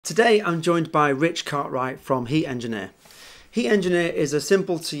Today I'm joined by Rich Cartwright from Heat Engineer. Heat Engineer is a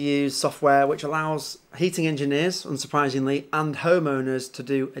simple to use software which allows heating engineers, unsurprisingly, and homeowners to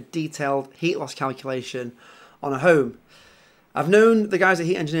do a detailed heat loss calculation on a home. I've known the guys at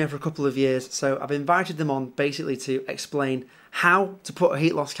Heat Engineer for a couple of years, so I've invited them on basically to explain how to put a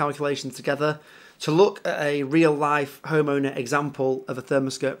heat loss calculation together, to look at a real life homeowner example of a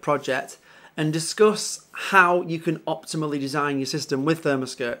ThermaSkirt project, and discuss how you can optimally design your system with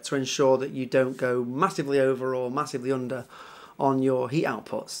ThermaSkirt to ensure that you don't go massively over or massively under on your heat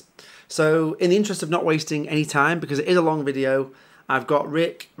outputs. So in the interest of not wasting any time, because it is a long video, I've got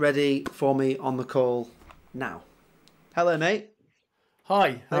Rick ready for me on the call now. Hello, mate.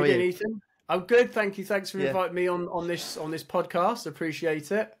 Hi, How are you doing, you? Ethan? I'm good, thank you. Thanks for Yeah, inviting me on this podcast.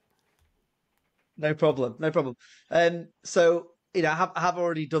 Appreciate it. no problem, no problem. I have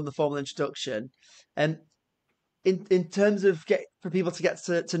already done the formal introduction, and in terms of get for people to get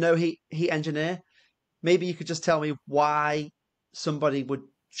to know Heat Engineer, maybe you could just tell me why somebody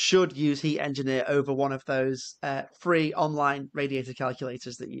should use Heat Engineer over one of those free online radiator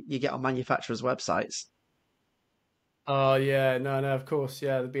calculators that you get on manufacturers' websites. Oh yeah, no, of course,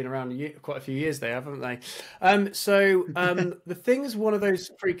 yeah. They've been around quite a few years, they haven't they? The thing is, one of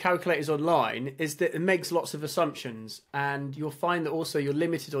those free calculators online is that it makes lots of assumptions, and you'll find that also you're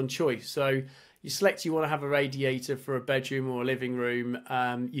limited on choice. So you select you want to have a radiator for a bedroom or a living room.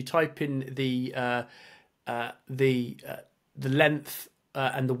 You type in uh, the uh, the length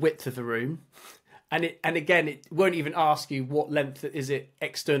and the width of the room. And again, it won't even ask you what length is it,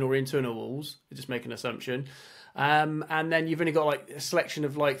 external or internal walls. You just make an assumption, and then you've only got like a selection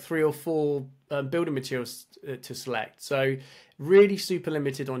of like three or four building materials to select. So really super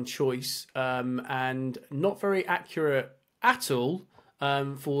limited on choice, and not very accurate at all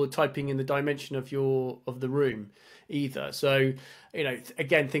for typing in the dimension of the room either. So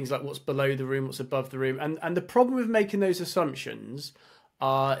again, things like what's below the room, what's above the room, and the problem with making those assumptions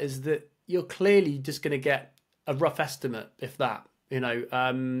is that you're clearly just going to get a rough estimate, if that.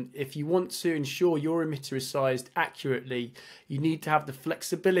 If you want to ensure your emitter is sized accurately, you need to have the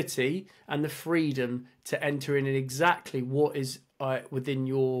flexibility and the freedom to enter in exactly what is within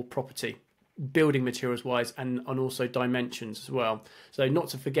your property, building materials wise, and also dimensions as well. So not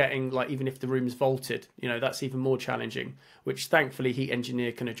to forgetting, like, even if the room is vaulted, that's even more challenging, which thankfully Heat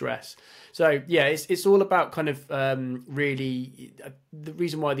Engineer can address. So yeah, it's all about kind of really the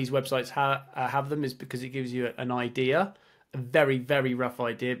reason why these websites have them is because it gives you an idea, a very, very rough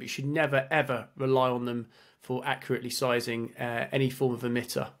idea, but you should never ever rely on them for accurately sizing any form of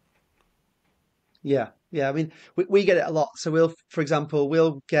emitter. Yeah, yeah. I mean, we get it a lot. So for example,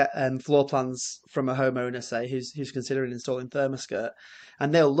 we'll get floor plans from a homeowner, say, who's considering installing ThermaSkirt,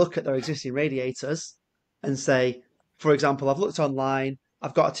 and they'll look at their existing radiators and say, for example, I've looked online,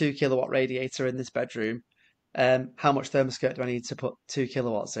 I've got a 2 kilowatt radiator in this bedroom. How much ThermaSkirt do I need to put 2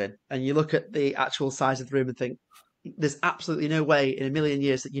 kilowatts in? And you look at the actual size of the room and think, there's absolutely no way in a million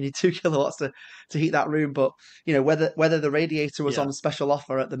years that you need 2 kilowatts to heat that room. But whether the radiator was Yeah. on special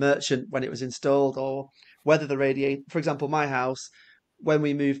offer at the merchant when it was installed, or whether the radiator, for example, my house, when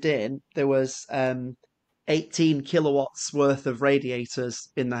we moved in, there was 18 kilowatts worth of radiators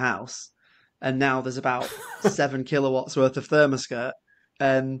in the house, and now there's about 7 kilowatts worth of ThermaSkirt.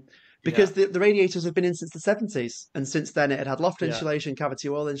 Um, Yeah. because the radiators have been in since the 70s, and since then it had loft Yeah. insulation, cavity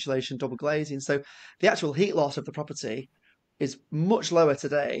wall insulation, double glazing. So the actual heat loss of the property is much lower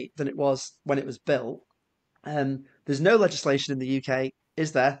today than it was when it was built. There's no legislation in the UK,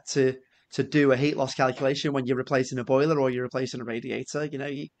 is there, to do a heat loss calculation when you're replacing a boiler or you're replacing a radiator.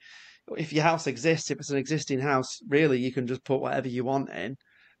 If your house exists, if it's an existing house, really you can just put whatever you want in.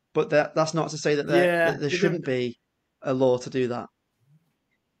 But that's not to say that Yeah. there shouldn't be a law to do that.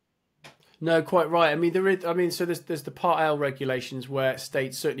 No, quite right. I mean, there is. I mean, so there's the Part L regulations where it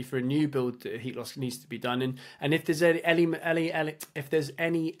states certainly for a new build heat loss needs to be done, and if there's if there's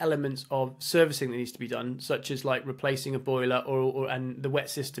any elements of servicing that needs to be done, such as like replacing a boiler or and the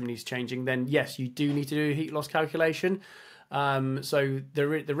wet system needs changing, then yes, you do need to do a heat loss calculation. So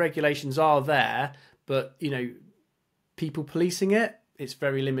the regulations are there, but people policing it, it's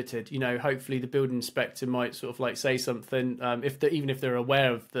very limited. Hopefully the building inspector might sort of like say something, even if they're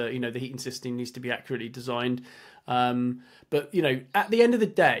aware of the heating system needs to be accurately designed. But at the end of the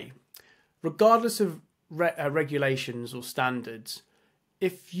day, regardless of regulations or standards,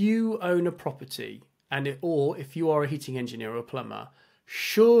 if you own a property or if you are a heating engineer or a plumber,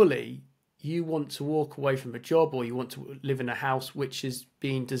 surely you want to walk away from a job, or you want to live in a house which is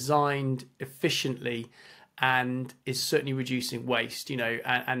being designed efficiently and is certainly reducing waste,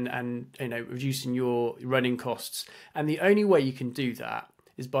 and reducing your running costs. And the only way you can do that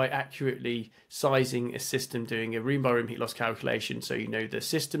is by accurately sizing a system, doing a room by room heat loss calculation. So you know the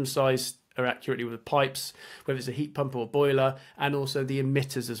system size are accurately with the pipes, whether it's a heat pump or a boiler, and also the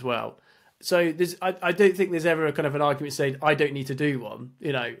emitters as well. So I don't think there's ever a kind of an argument saying I don't need to do one.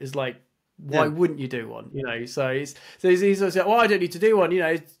 You know, it's like, why wouldn't you do one? You know, so it's easy to say, well, I don't need to do one. You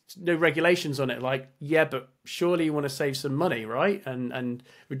know, no regulations on it. Like, yeah, but surely you want to save some money, right? And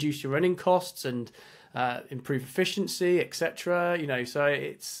reduce your running costs and improve efficiency, etc. You know, so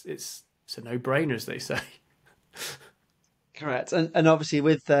it's a no-brainer, as they say. Correct. And obviously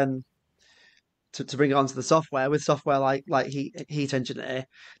with to bring it onto the software, with software like Heat Engineer,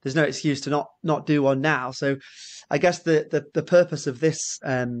 there's no excuse to not do one now. So I guess the purpose of this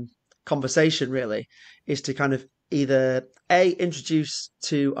conversation really is to kind of either introduce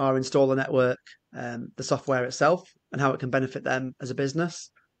to our installer network the software itself and how it can benefit them as a business,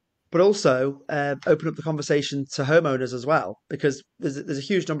 but also open up the conversation to homeowners as well, because there's a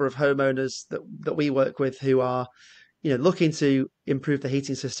huge number of homeowners that we work with who are, you know, looking to improve the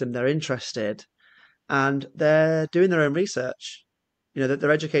heating system. They're interested and they're doing their own research. You know, that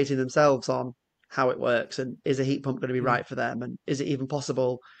they're educating themselves on how it works and is a heat pump going to be right for them, and is it even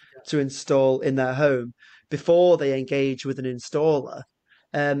possible to install in their home before they engage with an installer.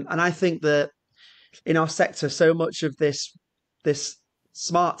 And I think that in our sector, so much of this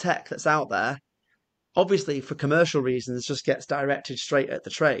smart tech that's out there, obviously for commercial reasons, just gets directed straight at the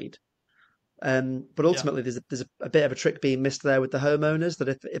trade. But ultimately, there's a bit of a trick being missed there with the homeowners, that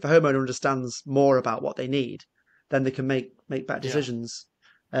if a homeowner understands more about what they need, then they can make better decisions.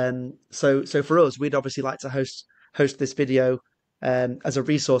 So for us, we'd obviously like to host this video as a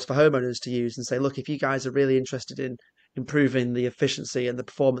resource for homeowners to use and say, look, if you guys are really interested in improving the efficiency and the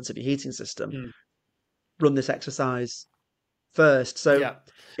performance of your heating system, run this exercise first. So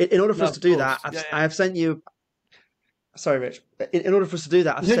in order for us to do that, I have sent you. Sorry, Rich. In order for us to do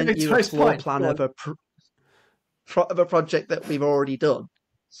that, I've sent you a floor plan of a project that we've already done.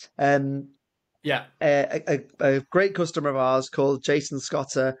 A great customer of ours called Jason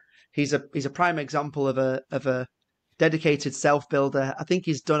Scotter. He's a prime example of a dedicated self-builder. I think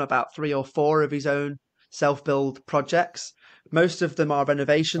he's done about 3 or 4 of his own self-build projects. Most of them are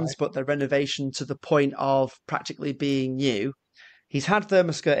renovations, but they're renovation to the point of practically being new. He's had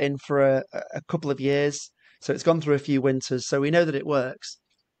ThermaSkirt in for a couple of years, so it's gone through a few winters, so we know that it works.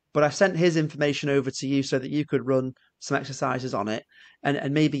 But I've sent his information over to you so that you could run some exercises on it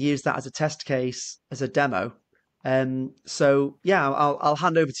and maybe use that as a test case, as a demo. So yeah, I'll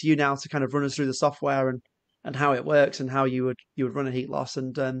hand over to you now to kind of run us through the software and how it works and how you would run a heat loss.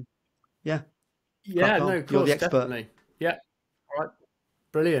 And no, of course, you're the expert. Definitely. Yeah, all right,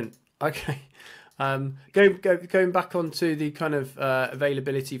 brilliant. Okay. Going back onto the kind of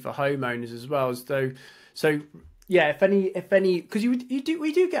availability for homeowners as well. So yeah, if any, because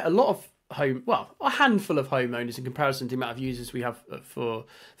we do get a lot of a handful of homeowners in comparison to the amount of users we have for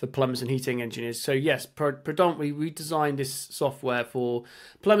plumbers and heating engineers. So yes, predominantly we designed this software for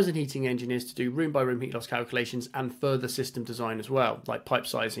plumbers and heating engineers to do room by room heat loss calculations and further system design as well, like pipe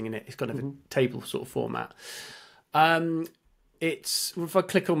sizing in it. It's kind of a table sort of format. If I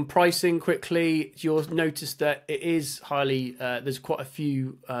click on pricing quickly, you'll notice that it is highly, there's quite a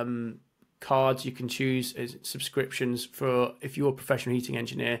few cards you can choose as subscriptions for if you're a professional heating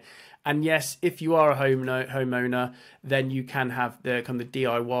engineer. And yes, if you are a homeowner, then you can have the kind of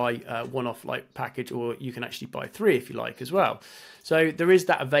DIY one-off like package, or you can actually buy 3 if you like as well. So there is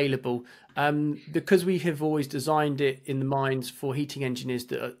that available. Because we have always designed it in the minds for heating engineers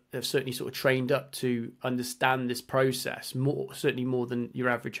that have certainly sort of trained up to understand this process certainly more than your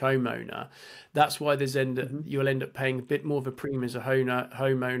average homeowner. That's why you'll end up paying a bit more of a premium as a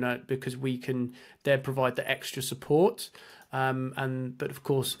homeowner, because we can then provide the extra support. But of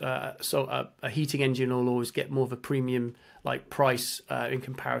course, so a heating engineer will always get more of a premium like price in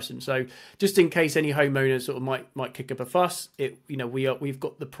comparison. So just in case any homeowners sort of might kick up a fuss, we've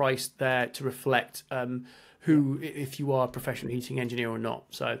got the price there to reflect who, if you are a professional heating engineer or not.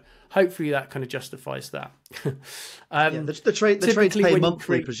 So hopefully that kind of justifies that. The trades pay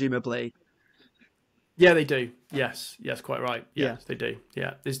monthly, presumably. Yeah, they do. Yes, quite right. Yes, they do.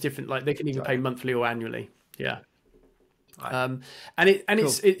 Yeah, there's different, like they can even pay monthly or annually. Yeah.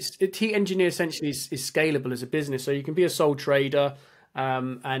 It's heat engineer essentially is scalable as a business. So you can be a sole trader,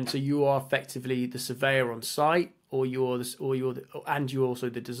 and so you are effectively the surveyor on site, or you're also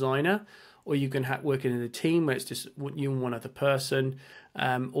the designer, or you can work in a team where it's just you and one other person,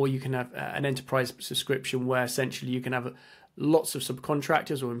 or you can have an enterprise subscription where essentially you can have lots of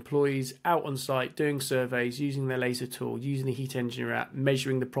subcontractors or employees out on site doing surveys, using their laser tool, using the heat engineer app,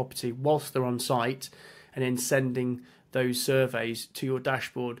 measuring the property whilst they're on site, and then sending those surveys to your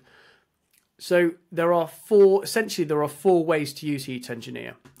dashboard. So there are four ways to use Heat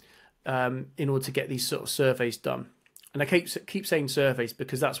Engineer in order to get these sort of surveys done. And I keep saying surveys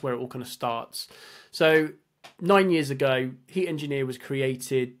because that's where it all kind of starts. So 9 years ago, Heat Engineer was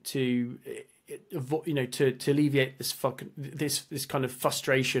created to alleviate this kind of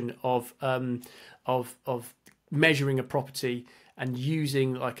frustration of measuring a property and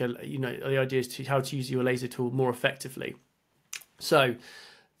using the idea is to how to use your laser tool more effectively. So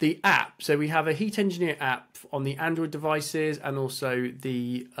the app, so we have a Heat Engineer app on the Android devices and also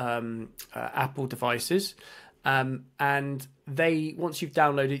the Apple devices. And once you've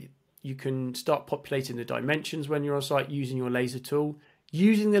downloaded, you can start populating the dimensions when you're on site using your laser tool.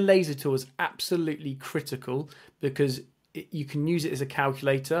 Using the laser tool is absolutely critical because you can use it as a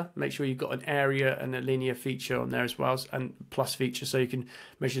calculator. Make sure you've got an area and a linear feature on there as well, and plus feature, so you can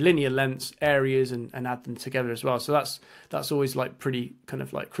measure linear lengths, areas, and add them together as well. So that's always like pretty kind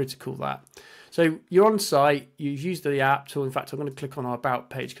of like critical, that. So you're on site, you've used the app tool. In fact, I'm going to click on our about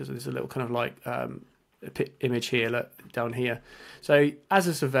page because there's a little kind of like image here, look, down here. So as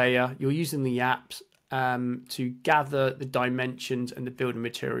a surveyor, you're using the apps to gather the dimensions and the building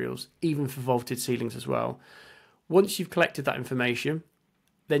materials, even for vaulted ceilings as well. Once you've collected that information,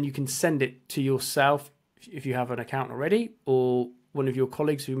 then you can send it to yourself if you have an account already, or one of your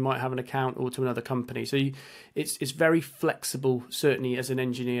colleagues who might have an account, or to another company. So it's very flexible, certainly as an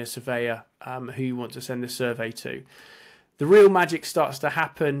engineer surveyor who you want to send the survey to. The real magic starts to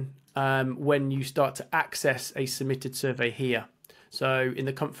happen when you start to access a submitted survey here. So in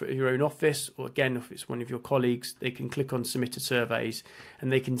the comfort of your own office, or again, if it's one of your colleagues, they can click on submitted surveys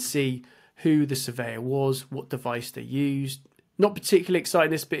and they can see who the surveyor was, what device they used. Not particularly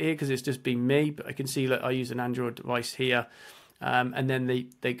exciting this bit here because it's just been me, but I can see that I use an Android device here. And then they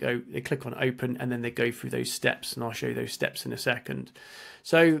click on open, and then they go through those steps, and I'll show you those steps in a second.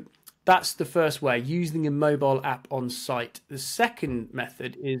 So that's the first way, using a mobile app on site. The second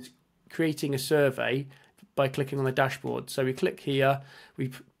method is creating a survey by clicking on the dashboard. So we click here,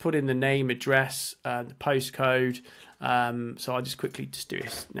 we put in the name, address, the postcode. So I'll just quickly do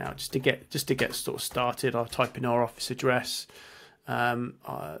this now, just to get sort of started. I'll type in our office address.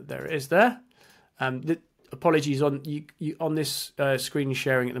 There it is there. Apologies on this screen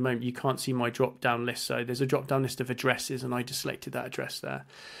sharing at the moment, you can't see my drop down list. So there's a drop down list of addresses, and I just selected that address there.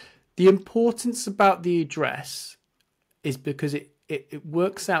 The importance about the address is because it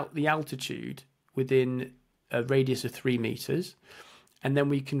works out the altitude within a radius of 3 meters, and then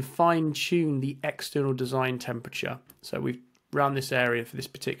we can fine tune the external design temperature. So we've around this area for this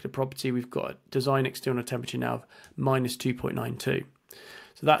particular property, we've got a design external temperature now of minus 2.92.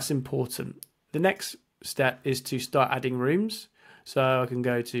 So that's important. The next step is to start adding rooms. So I can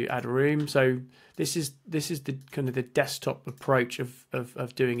go to add a room. So this is the kind of the desktop approach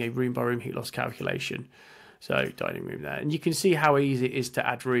of doing a room by room heat loss calculation. So dining room there, and you can see how easy it is to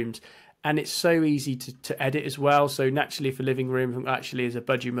add rooms. And it's so easy to edit as well. So naturally for living room, actually is a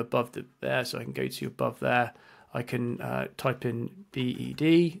bedroom above there. So I can go to above there. I can type in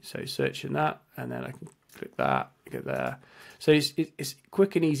BED, so search in that, and then I can click that, get there. So it's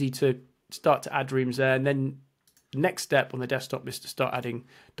quick and easy to start to add rooms there. And then the next step on the desktop is to start adding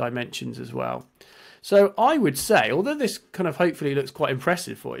dimensions as well. So I would say, although this kind of hopefully looks quite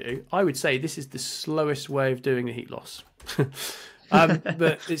impressive for you, I would say this is the slowest way of doing the heat loss.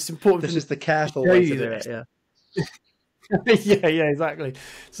 But it's important. This is the careful way to do it, yeah. yeah, exactly.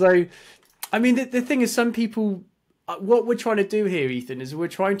 So, I mean, the thing is, some people, what we're trying to do here, Ethan, is we're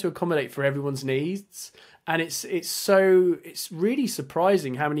trying to accommodate for everyone's needs, and it's really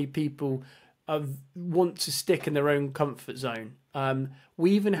surprising how many people want to stick in their own comfort zone.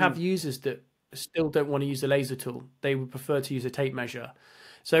 We even have users that still don't want to use a laser tool; they would prefer to use a tape measure.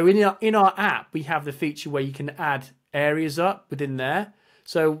 So in our app, we have the feature where you can add areas up within there.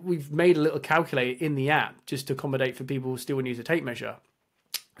 So we've made a little calculator in the app just to accommodate for people who still want to use a tape measure.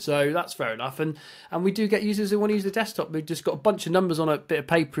 So that's fair enough. And we do get users who want to use the desktop. They've just got a bunch of numbers on a bit of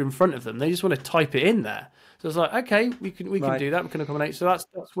paper in front of them. They just want to type it in there. So it's like, okay, we can do that. We can accommodate. So that's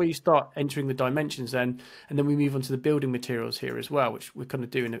where you start entering the dimensions then, and then we move on to the building materials here as well, which we're going to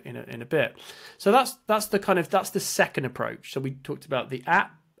do in a bit. So that's the second approach. So we talked about the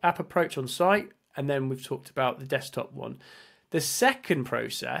app approach on site, and then we've talked about the desktop one. The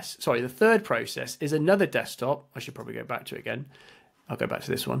third process is another desktop. I should probably go back to it again. I'll go back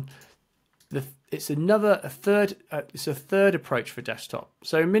to this one. It's a third approach for desktop.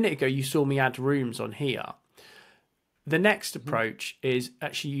 So a minute ago, you saw me add rooms on here. The next approach is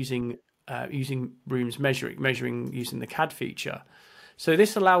actually using rooms measuring using the CAD feature. So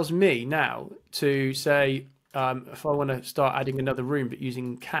this allows me now to say, if I want to start adding another room, but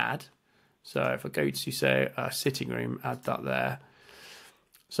using CAD. So if I go to, say, a sitting room, add that there.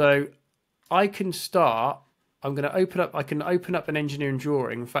 So I can start, I'm going to open up, I can open up an engineering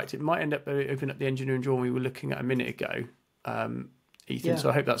drawing. In fact, it might end up opening up the engineering drawing we were looking at a minute ago, Ethan. So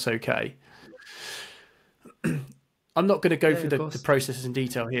I hope that's okay. I'm not going to go through the processes in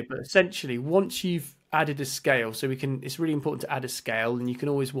detail here, but essentially once you've added a scale, so it's really important to add a scale, and you can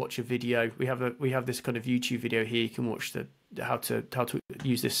always watch a video. We have this kind of YouTube video here. You can watch how to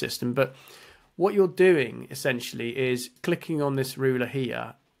use this system. But what you're doing essentially is clicking on this ruler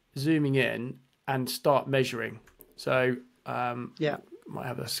here, zooming in, and start measuring. So might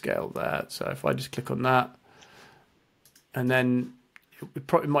have a scale there. So if I just click on that, and then it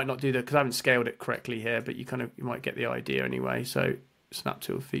probably might not do that because I haven't scaled it correctly here, but you might get the idea anyway. So snap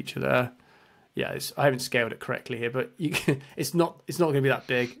tool feature there. Yeah, I haven't scaled it correctly here, but it's not going to be that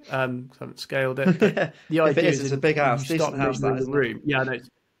big. I haven't scaled it. But the idea is it's a big house, decent house, that, the room. It? Yeah,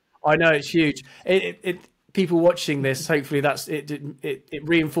 I know it's huge. People watching this, hopefully it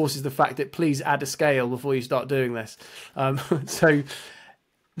reinforces the fact that please add a scale before you start doing this. So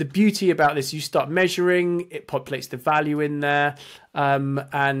the beauty about this, you start measuring, it populates the value in there,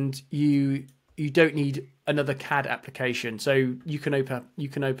 and you don't need another CAD application. So you can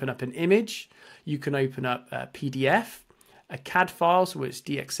open up an image, you can open up a PDF, a CAD file, so it's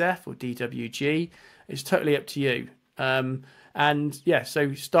DXF or DWG. It's totally up to you. And yeah,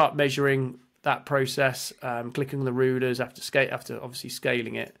 so start measuring that process, clicking on the rulers after obviously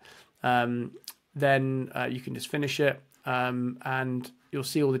scaling it. Then you can just finish it, and you'll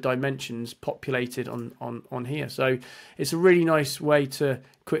see all the dimensions populated on here. So it's a really nice way to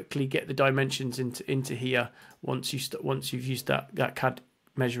quickly get the dimensions into here once you've used that CAD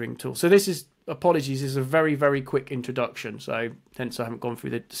measuring tool. So this is a very, very quick introduction. So hence I haven't gone through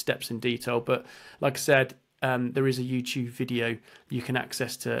the steps in detail. But like I said, there is a YouTube video you can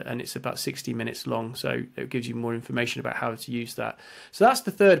access to, and it's about 60 minutes long. So it gives you more information about how to use that. So that's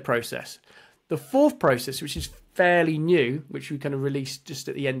the third process. The fourth process, which is fairly new, which we kind of released just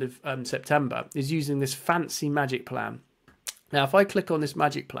at the end of September, is using this fancy Magic Plan. Now, if I click on this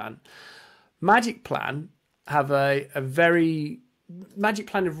Magic Plan have Magic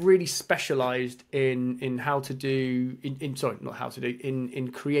Plan have really specialized in how to do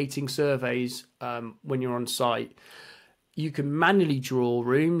in creating surveys when you're on site. You can manually draw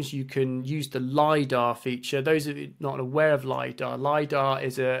rooms. You can use the LiDAR feature. Those of you not aware of LiDAR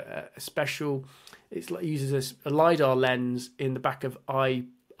is a special. It uses a LiDAR lens in the back of iOS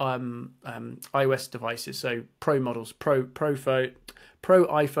devices, so Pro models, Pro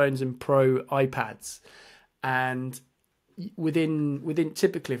iPhones and Pro iPads, and within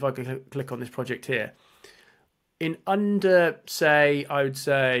typically, if I could click on this project here, in under I would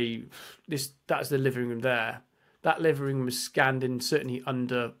say that's the living room there. That living room was scanned in certainly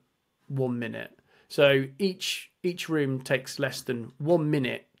under 1 minute. So each room takes less than 1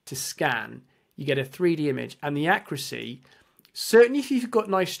 minute to scan. You get a 3D image, and the accuracy, certainly if you've got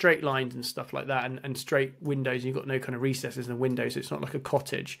nice straight lines and stuff like that, and straight windows, you've got no kind of recesses in the windows, so it's not like a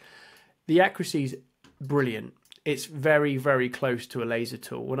cottage. The accuracy is brilliant. It's very, very close to a laser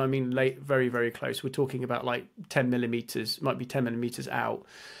tool. When I mean very, very close, we're talking about like 10 millimeters, might be 10 millimeters out.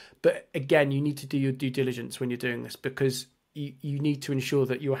 But again, you need to do your due diligence when you're doing this, because you need to ensure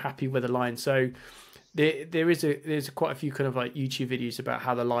that you're happy with the line. So there's quite a few kind of like YouTube videos about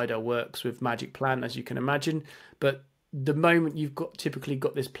how the LiDAR works with Magic Plan, as you can imagine. But the moment you've typically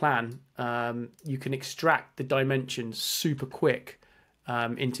got this plan, you can extract the dimensions super quick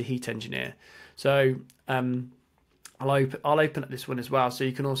into Heat Engineer. So I'll open up this one as well. So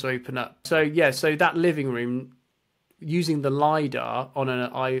you can also open up. So that living room, using the LiDAR on an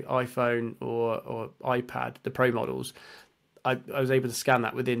iPhone or iPad, the Pro models, I was able to scan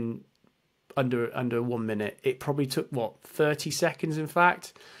that within under 1 minute. It probably took 30 seconds, in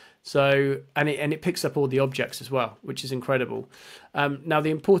fact. So and it picks up all the objects as well, which is incredible. Now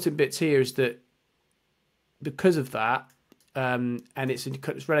the important bits here is that because of that, and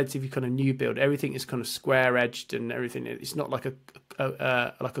it's relatively kind of new build. Everything is kind of square edged and everything. It's not like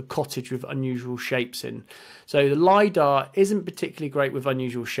a cottage with unusual shapes in. So the LiDAR isn't particularly great with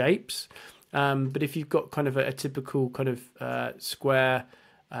unusual shapes. But if you've got kind of a typical kind of square,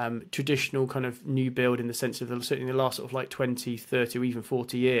 traditional kind of new build in the sense of certainly the last sort of like 20, 30 or even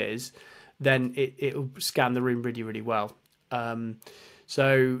 40 years, then it'll scan the room really, really well.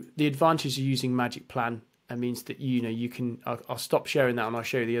 So the advantage of using Magic Plan means that you can. I'll stop sharing that and I'll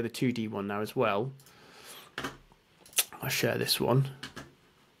show you the other 2D one now as well. I'll share this one.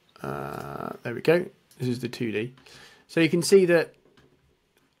 There we go. This is the 2D. So you can see that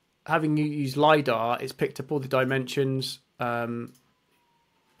having you use LiDAR, it's picked up all the dimensions, and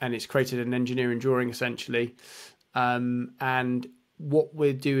it's created an engineering drawing essentially. And what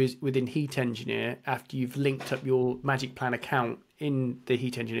we'll do is within Heat Engineer, after you've linked up your Magic Plan account in the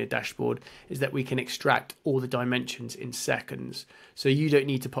Heat Engineer dashboard, is that we can extract all the dimensions in seconds. So you don't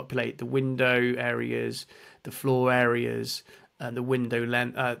need to populate the window areas, the floor areas, the window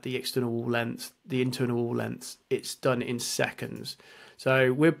length, the external wall lengths, the internal wall lengths. It's done in seconds.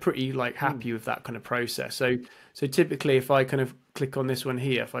 So we're pretty like happy with that kind of process. So typically, if I kind of click on this one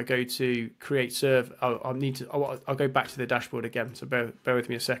here, if I go to create serve, I'll go back to the dashboard again. So bear with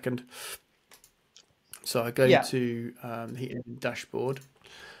me a second. So I go to the Heat Engine dashboard,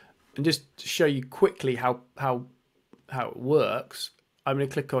 and just to show you quickly how it works, I'm going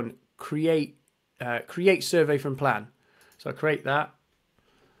to click on create survey from plan. So I create that.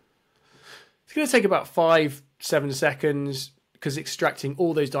 It's going to take about 5-7 seconds because extracting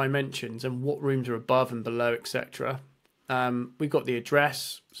all those dimensions and what rooms are above and below, etc. We've got the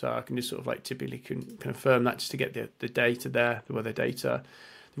address, so I can just sort of like typically confirm that just to get the data there, the weather data.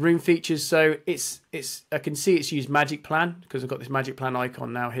 The room features, so it's I can see it's used Magic Plan because I've got this Magic Plan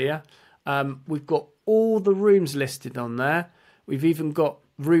icon now here. We've got all the rooms listed on there. We've even got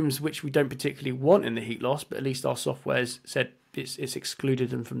rooms which we don't particularly want in the heat loss, but at least our software's said it's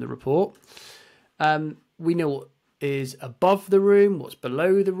excluded them from the report. We know what is above the room, what's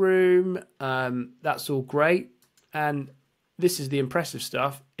below the room. That's all great. And this is the impressive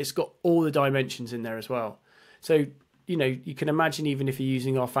stuff. It's got all the dimensions in there as well. So, you know, you can imagine even if you're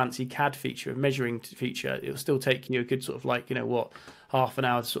using our fancy CAD feature, measuring feature, it'll still take you a good sort of like, you know what, half an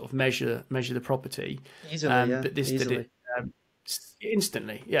hour to sort of measure the property. Easily, but this did it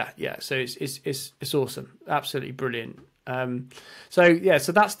instantly. Yeah. So it's awesome. Absolutely brilliant. So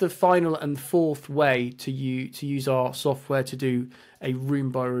that's the final and fourth way to use our software to do a room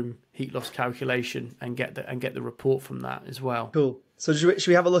by room heat loss calculation and get the report from that as well. Cool. So should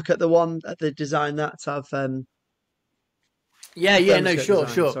we have a look at the design that's have sure.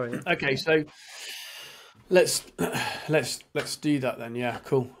 Sorry, yeah. Okay, so let's do that then. Yeah,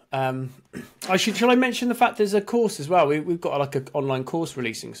 cool. Shall I mention the fact there's a course as well? We've got like an online course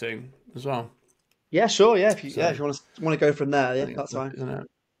releasing soon as well. Yeah, sure. Yeah, if you want to go from there, yeah, that's fine. Isn't it?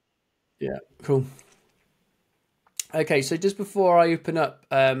 Yeah, cool. Okay, so just before I open up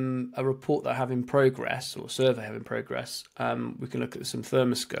a report that I have in progress or survey I have in progress, we can look at some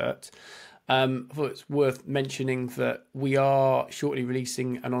ThermaSkirt. I thought it's worth mentioning that we are shortly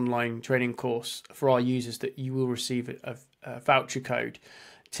releasing an online training course for our users that you will receive a voucher code.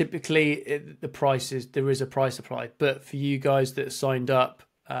 Typically, there is a price applied, but for you guys that signed up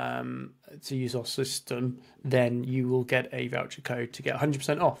to use our system, then you will get a voucher code to get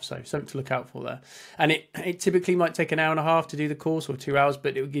 100% off. So something to look out for there. And it typically might take an hour and a half to do the course or 2 hours,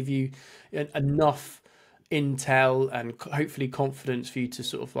 but it will give you enough intel and hopefully confidence for you to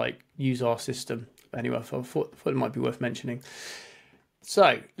sort of like use our system. Anyway, I thought it might be worth mentioning.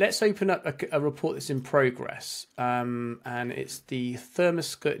 So let's open up a report that's in progress, and it's the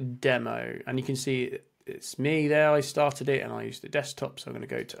ThermaSkirt demo, and you can see it's me there. I started it and I used the desktop, so I'm going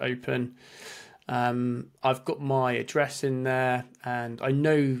to go to open. I've got my address in there, and I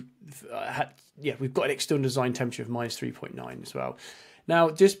know we've got an external design temperature of -3.9 as well. Now,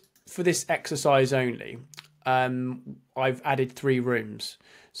 just for this exercise only, I've added 3 rooms.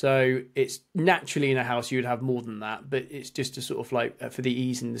 So it's naturally in a house you would have more than that, but it's just to sort of like for the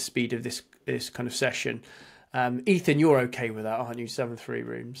ease and the speed of this kind of session. Ethan, you're okay with that, aren't you? 3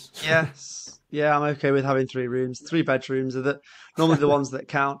 rooms. Yes. Yeah, I'm okay with having 3 rooms. 3 bedrooms are normally the ones that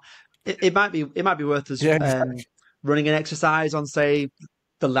count. It might be worth us running an exercise on, say,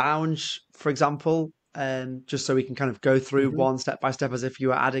 the lounge, for example, just so we can kind of go through one step by step as if you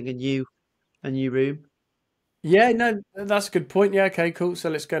were adding a new room. Yeah, no, that's a good point. Yeah, okay, cool.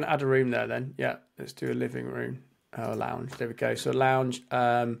 So let's go and add a room there then. Yeah, let's do a living room, a lounge. There we go. So lounge.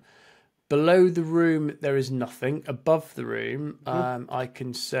 Below the room, there is nothing. Above the room, I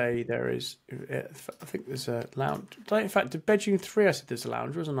can say there is. I think there's a lounge. In fact, the bedroom 3, I said there's a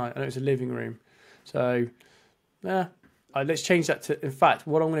lounge, wasn't I? I know it's a living room. So, let's change that to. In fact,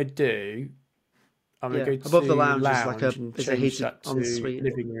 what I'm going to do, I'm going to go above to the lounge is a heated ensuite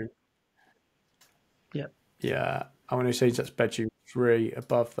living room. Yeah. Yeah, I'm going to change that to bedroom 3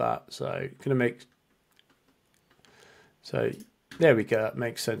 above that. So, going to make. So, there we go. That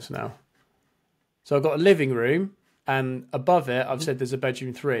makes sense now. So I've got a living room, and above it, I've said there's a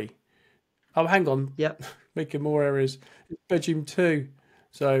bedroom 3. Oh, hang on. Yep. Making more errors. Bedroom 2.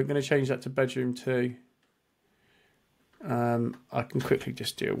 So I'm going to change that to bedroom 2. I can quickly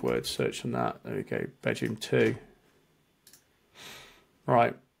just do a word search on that. There we go. Bedroom 2.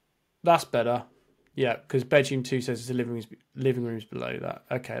 Right. That's better. Yeah, because bedroom 2 says the living room's below that.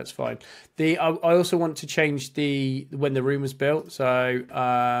 Okay, that's fine. I also want to change when the room was built. So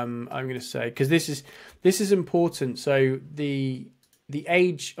I'm going to say, because this is important. So the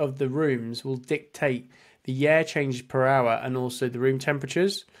age of the rooms will dictate the air changes per hour and also the room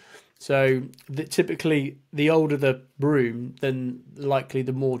temperatures. So typically, the older the room, then likely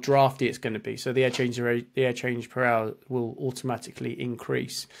the more drafty it's going to be. So the air change per hour will automatically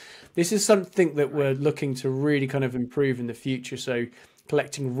increase. This is something that we're looking to really kind of improve in the future. So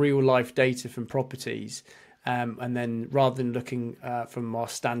collecting real life data from properties, and then rather than looking from our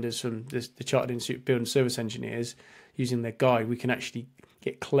standards from the Chartered Institute of Building Service Engineers using their guide, we can actually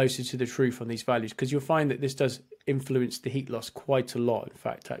get closer to the truth on these values, because you'll find that this does influence the heat loss quite a lot, in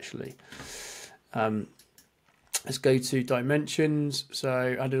fact, actually. Let's go to dimensions.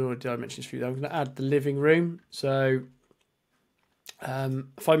 So I don't know what dimensions for you. I'm going to add the living room. So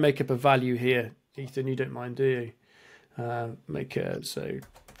if I make up a value here, Ethan, you don't mind, do you? So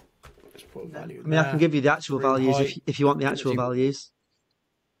let's put a value in there. I can give you the actual Room values height. if you want the actual values.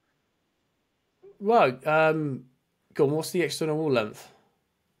 Well, go on, what's the external wall length?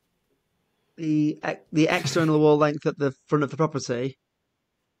 The external wall length at the front of the property.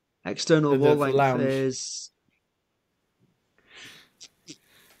 External wall length lounge.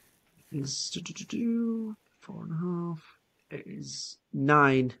 is 4.5. It is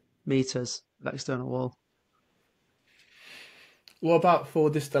 9 meters of external wall. What about for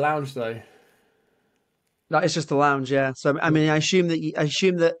the lounge though? That is just the lounge, yeah. So I mean, I assume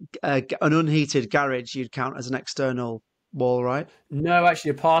that an unheated garage you'd count as an external wall, right? No,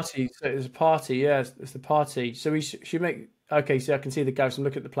 actually, a party. So it's a party. Yes, it's the party. So we should make. Okay, so I can see the garage. I'm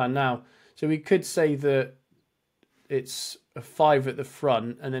looking at the plan now. So we could say that it's a 5 at the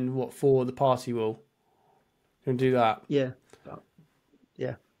front, and then 4 at the party wall. Can we do that? Yeah.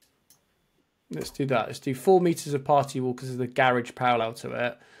 Yeah. Let's do that. Let's do 4 meters of party wall because of the garage parallel to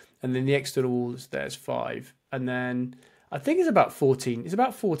it, and then the external wall is there's 5, and then I think it's about 14. It's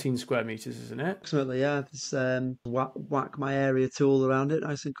about 14 square meters, isn't it? Approximately, yeah. Just whack my area tool around it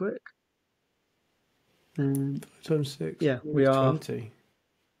nice and quick. 5 times 6. Yeah, we are 20.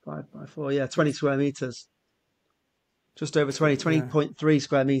 5 by 4. Yeah, 20 square meters. Just over 20.3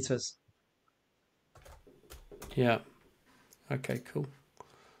 square meters. Yeah. Okay, cool.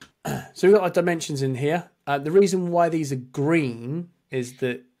 So we've got our dimensions in here. The reason why these are green is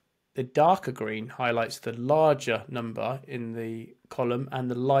that the darker green highlights the larger number in the column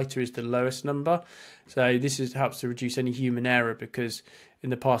and the lighter is the lowest number. So this helps to reduce any human error, because in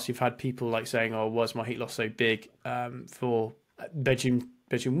the past you've had people like saying, oh, was my heat loss so big for bedroom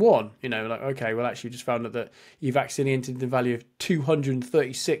 1? You know, like, okay, well, actually you just found out that you've accidentally entered the value of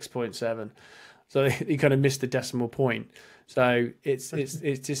 236.7. So you kind of missed the decimal point. So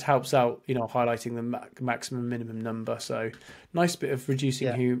it just helps out, you know, highlighting the maximum minimum number. So nice bit of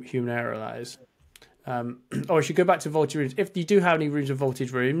reducing human error, that is. I should go back to vaulted rooms. If you do have any rooms with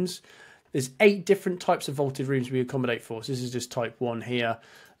vaulted rooms, there's 8 different types of vaulted rooms we accommodate for. So this is just type 1 here.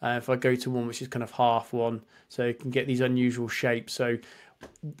 If I go to one which is kind of half one, so you can get these unusual shapes. So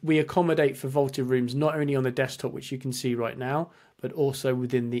we accommodate for vaulted rooms not only on the desktop, which you can see right now, but also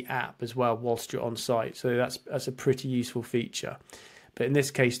within the app as well whilst you're on site. So that's a pretty useful feature. But in this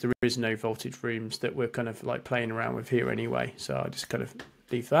case, there is no vaulted rooms that we're kind of like playing around with here anyway. So I just kind of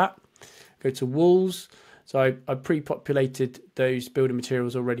leave that. Go to walls. So I pre-populated those building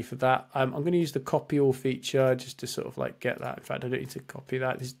materials already for that. I'm going to use the copy all feature just to sort of like get that. In fact, I don't need to copy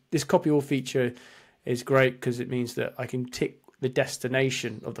that. This copy all feature is great because it means that I can tick the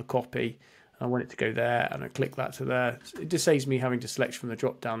destination of the copy. I want it to go there, and I click that to there. It just saves me having to select from the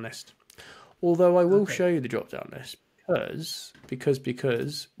drop-down list. Although I will show you the drop-down list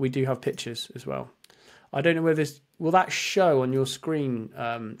because we do have pictures as well. I don't know whether will that show on your screen.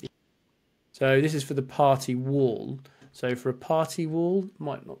 So this is for the party wall. So for a party wall,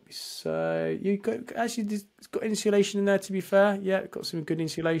 might not be so. Actually, it's got insulation in there. To be fair, yeah, it's got some good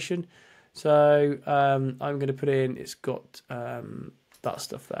insulation. So I'm going to put in. It's got that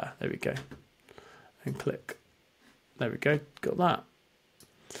stuff there. There we go. And click. There we go. Got that.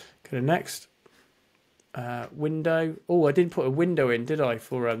 Go to next. Window. Oh, I didn't put a window in, did I,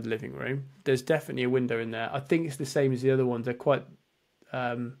 for the living room? There's definitely a window in there. I think it's the same as the other ones. They're quite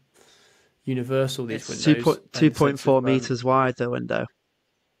universal, these windows. 2.4 meters wide, the window.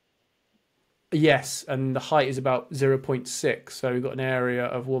 Yes, and the height is about 0.6. So we've got an area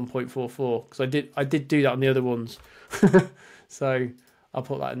of 1.44. Because I did do that on the other ones. So I'll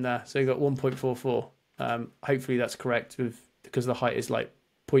put that in there. So you've got 1.44. Hopefully that's correct because the height is like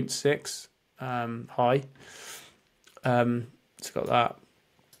 0.6 high. It's got that.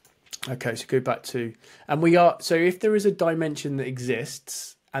 Okay, so go back to, and we are, so if there is a dimension that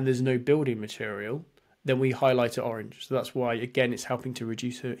exists and there's no building material, then we highlight it orange. So that's why, again, it's helping to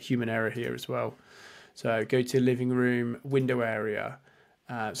reduce human error here as well. So go to living room, window area,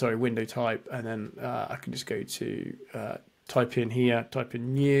 window type, and then I can just go to type in here, type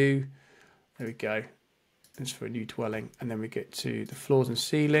in new. There we go. It's for a new dwelling. And then we get to the floors and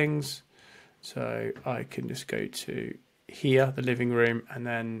ceilings. So I can just go to here, the living room, and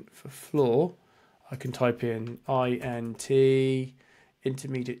then for floor, I can type in INT,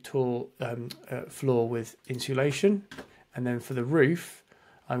 intermediate tall floor with insulation. And then for the roof,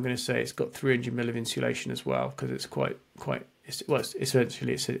 I'm going to say it's got 300 mil of insulation as well, because it's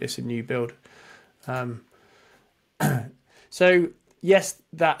essentially it's a new build. So yes,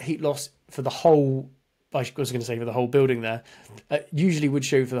 that heat loss for the whole, I was going to say for the whole building there, usually would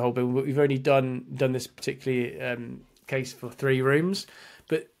show for the whole building, but we've only done this particularly case for 3 rooms.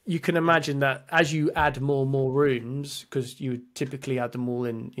 But you can imagine that as you add more and more rooms, because you would typically add them all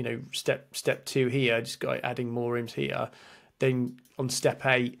in, step 2 here, just adding more rooms here, then on step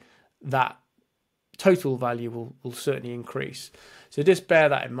 8, that total value will certainly increase. So just bear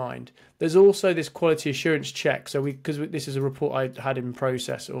that in mind. There's also this quality assurance check. So because this is a report I had in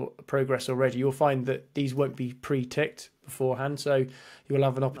progress already, you'll find that these won't be pre-ticked beforehand. So you'll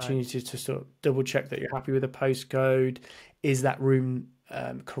have an opportunity to sort of double check that you're happy with the postcode. Is that room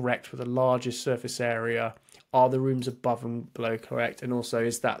correct for the largest surface area? Are the rooms above and below correct? And also,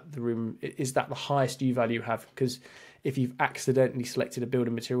 is that the highest U value you have? Because if you've accidentally selected a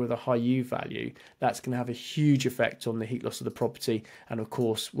building material with a high U value, that's going to have a huge effect on the heat loss of the property, and of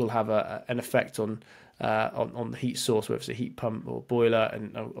course will have an effect on the heat source, whether it's a heat pump or boiler,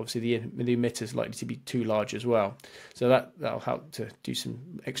 and obviously the emitter is likely to be too large as well. So that'll help to do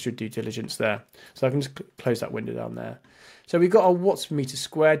some extra due diligence there. So I can just close that window down there. So we've got our watts per meter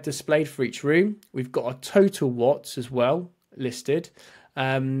squared displayed for each room. We've got our total watts as well listed,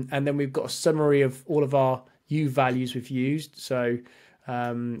 and then we've got a summary of all of our U values we've used. So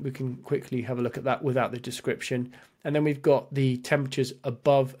we can quickly have a look at that without the description. And then we've got the temperatures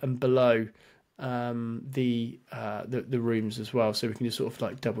above and below the rooms as well. So we can just sort of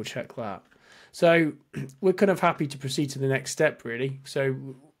like double check that. So we're kind of happy to proceed to the next step, really. So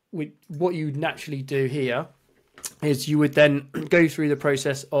what you would naturally do here is you would then go through the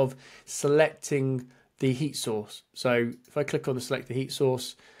process of selecting the heat source. So if I click on the select the heat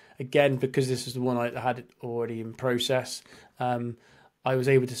source, again, because this is the one I had already in process, I was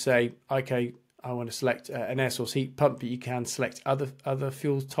able to say, okay, I want to select an air source heat pump, but you can select other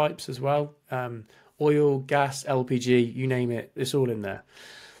fuel types as well. Oil, gas, LPG, you name it, it's all in there.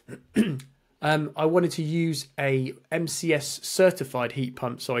 I wanted to use a MCS certified heat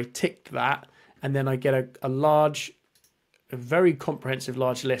pump, so I ticked that, and then I get a very comprehensive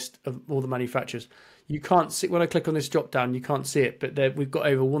large list of all the manufacturers. You can't see, when I click on this drop down, you can't see it, but we've got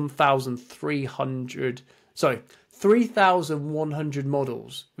over 3,100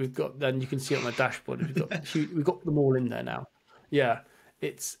 models. We've got, then you can see it on the dashboard. We've got them all in there now. Yeah,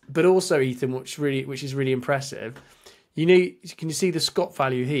 but also, Ethan, which is really impressive. Can you see the Scott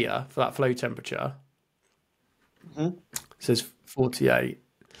value here for that flow temperature? Mm-hmm. It says 48.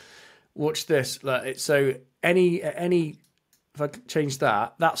 Watch this. So if I change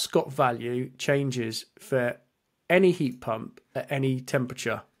that Scott value changes for any heat pump at any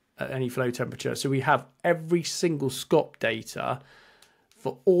temperature, at any flow temperature. So we have every single Scott data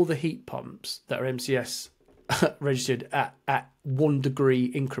for all the heat pumps that are MCS registered at 1 degree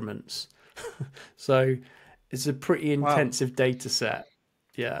increments. So it's a pretty intensive data set.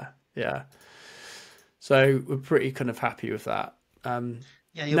 Yeah. So we're pretty kind of happy with that.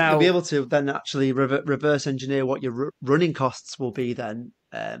 You'll be able to then actually reverse engineer what your running costs will be then,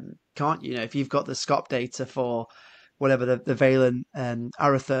 can't you? If you've got the SCOP data for whatever the Valen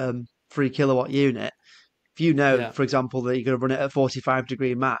Aerotherm 3 kilowatt unit, if you know, for example, that you're going to run it at 45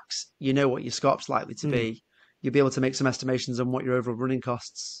 degree max, you know what your SCOP's likely to be. You'll be able to make some estimations on what your overall running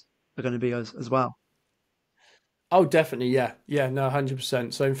costs are going to be as well. Oh, definitely, yeah, no,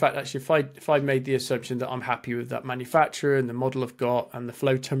 100%. So, in fact, actually, if I made the assumption that I'm happy with that manufacturer and the model I've got and the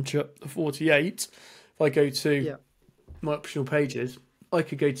flow temperature, the 48, if I go to my optional pages, I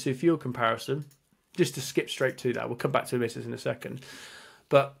could go to fuel comparison, just to skip straight to that. We'll come back to this in a second,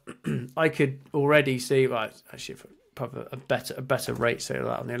 but I could already see, actually, if I have a better rate, say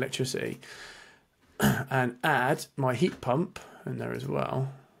that on the electricity, and add my heat pump in there as well.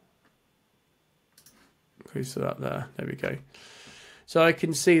 Increase that there. There we go. So I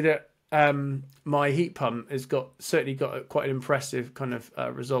can see that my heat pump has certainly got quite an impressive kind of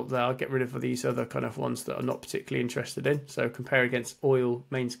result there. I'll get rid of these other kind of ones that I'm not particularly interested in. So compare against oil,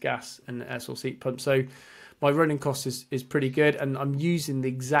 mains gas, and air source heat pump. So my running cost is pretty good, and I'm using the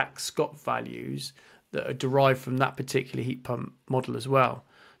exact Scott values that are derived from that particular heat pump model as well.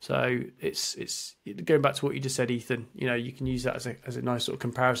 So it's going back to what you just said, Ethan. You know, you can use that as a nice sort of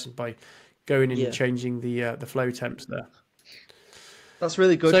comparison by going in and changing the flow temps there. That's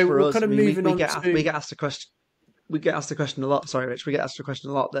really good so for we're us. Kind of moving on we get asked a question. We get asked the question a lot. Sorry, Rich. We get asked the question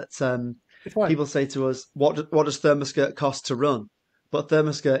a lot that people say to us, "What does ThermaSkirt cost to run?" But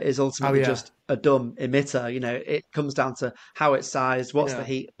ThermaSkirt is ultimately just a dumb emitter. You know, it comes down to how it's sized, what's the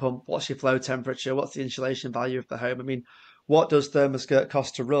heat pump, what's your flow temperature, what's the insulation value of the home. I mean, what does ThermaSkirt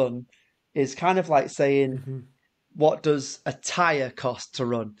cost to run is kind of like saying, what does a tyre cost to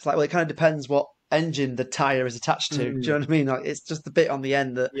run? It's like, well, it kind of depends what engine the tyre is attached to. Do you know what I mean? Like, it's just the bit on the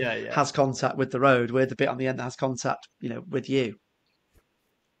end that has contact with the road. We're the bit on the end that has contact, you know, with you.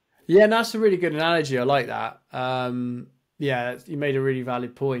 Yeah, and that's a really good analogy. I like that. Yeah, you made a really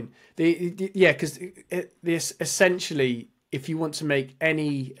valid point. Because essentially, if you want to make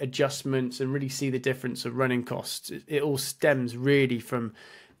any adjustments and really see the difference of running costs, it all stems really from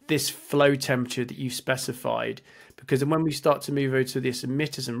this flow temperature that you specified. Because when we start to move over to this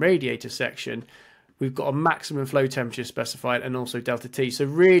emitters and radiator section, we've got a maximum flow temperature specified and also delta T. So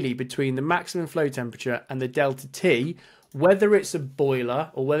really, between the maximum flow temperature and the delta T, whether it's a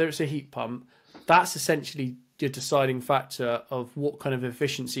boiler or whether it's a heat pump, that's essentially your deciding factor of what kind of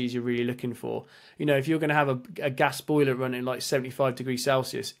efficiencies you're really looking for. You know, if you're going to have a gas boiler running like 75 degrees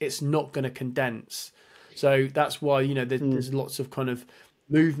Celsius, it's not going to condense. So that's why, you know, there's lots of kind of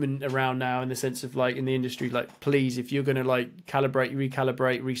movement around now in the sense of, like, in the industry, like, please, if you're going to like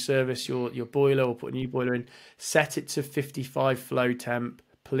recalibrate, reservice your boiler or put a new boiler in, set it to 55 flow temp,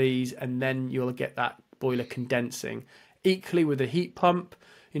 please, and then you'll get that boiler condensing. Equally with a heat pump,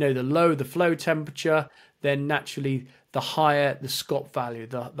 you know, the lower the flow temperature, then naturally the higher the Scott value,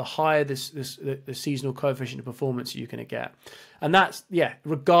 the higher the seasonal coefficient of performance you're going to get. And that's,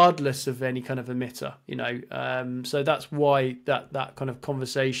 regardless of any kind of emitter, you know. So that's why that kind of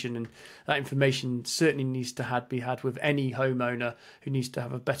conversation and that information certainly needs to be had with any homeowner who needs to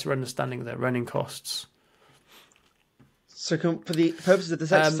have a better understanding of their running costs. So for the purposes of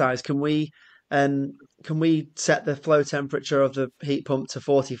this exercise, can we set the flow temperature of the heat pump to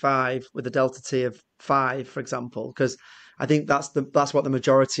 45 with a delta T of 5, for example? Because I think that's what the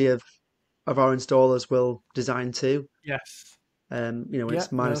majority of our installers will design to. Yes. You know, when it's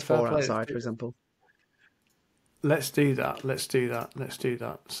 -4 outside, for example. Let's do that.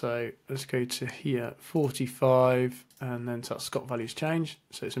 So let's go to here, 45, and then so Scott values change,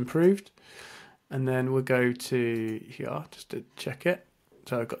 so it's improved. And then we'll go to here just to check it.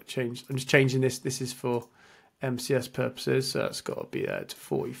 So I've got to change. I'm just changing this. This is for MCS purposes, so that's got to be there to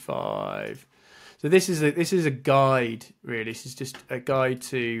 45. So this is a guide, really. This is just a guide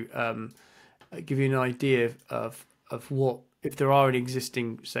to give you an idea of what, if there are any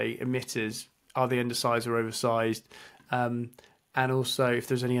existing, say, emitters, are they undersized or oversized, and also if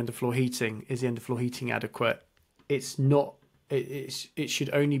there's any underfloor heating, is the underfloor heating adequate? It's not. It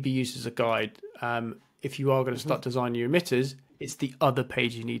should only be used as a guide. If you are going to start designing your emitters, it's the other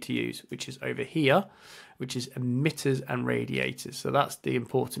page you need to use, which is over here, which is emitters and radiators. So that's the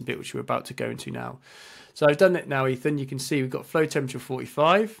important bit, which we're about to go into now. So I've done it now, Ethan. You can see we've got flow temperature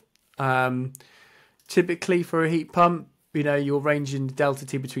 45. Typically for a heat pump, you know, you're ranging delta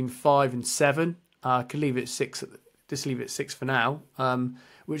T between 5 and 7. I could leave it at 6. Just leave it at 6 for now,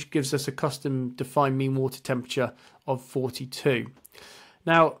 which gives us a custom defined mean water temperature of 42.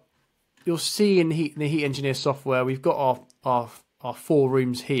 Now, you'll see in the Heat Engineer software, we've got our 4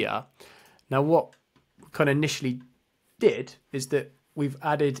 rooms here. Now, what we kind of initially did is that we've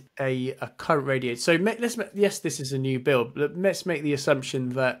added a current radiator. So yes, this is a new build, but let's make the assumption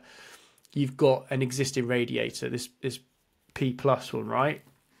that you've got an existing radiator, this P plus one, right?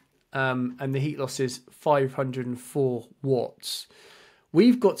 And the heat loss is 504 watts.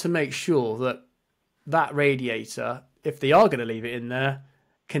 We've got to make sure that radiator, if they are going to leave it in there,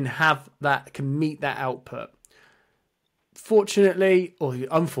 can meet that output. Fortunately for you,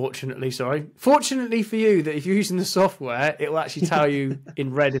 that if you're using the software, it will actually tell you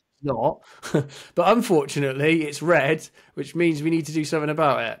in red if it's not. But unfortunately, it's red, which means we need to do something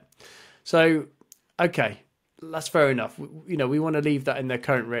about it. So, okay, that's fair enough. You know, we want to leave that in their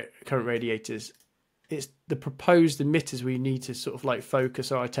current radiators. It's the proposed emitters we need to sort of like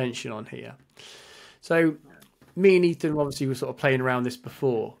focus our attention on here. So, me and Ethan obviously were sort of playing around this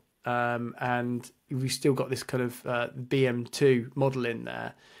before, and we still got this kind of BM2 model in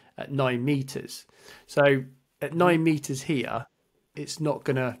there. at 9 meters. So at 9 meters here, it's not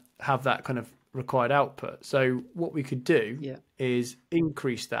going to have that kind of required output. So what we could do is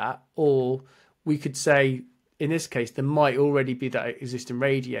increase that, or we could say, in this case, there might already be that existing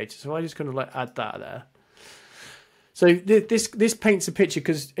radiator. So I just kind of like add that there. So this paints a picture,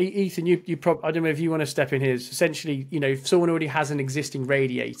 because Ethan, you probably, I don't know if you want to step in here. Essentially, you know, if someone already has an existing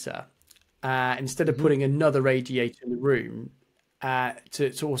radiator, instead of putting another radiator in the room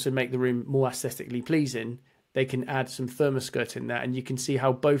to also make the room more aesthetically pleasing, they can add some ThermaSkirt in there, and you can see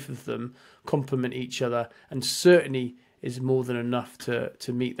how both of them complement each other, and certainly is more than enough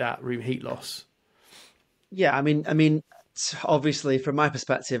to meet that room heat loss. Yeah, I mean, obviously, from my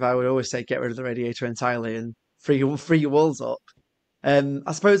perspective, I would always say get rid of the radiator entirely and free your walls up.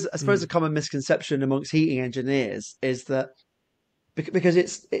 I suppose a common misconception amongst heating engineers is that because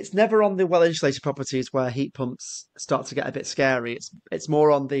it's never on the well insulated properties where heat pumps start to get a bit scary. It's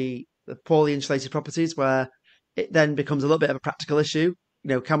more on the poorly insulated properties where it then becomes a little bit of a practical issue. You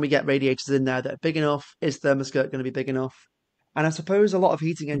know, can we get radiators in there that are big enough? Is ThermaSkirt going to be big enough? And I suppose a lot of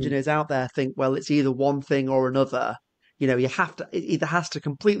heating engineers out there think, well, it's either one thing or another. You know, it either has to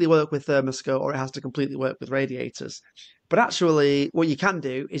completely work with ThermaSkirt or it has to completely work with radiators. But actually, what you can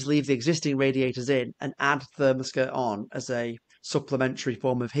do is leave the existing radiators in and add ThermaSkirt on as a supplementary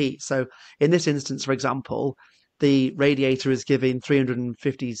form of heat. So in this instance, for example, the radiator is giving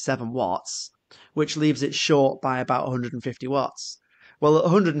 357 watts, which leaves it short by about 150 watts. Well,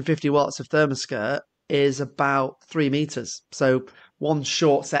 150 watts of ThermaSkirt is about 3 meters. So one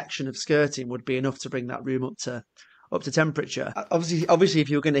short section of skirting would be enough to bring that room up to temperature. Obviously, if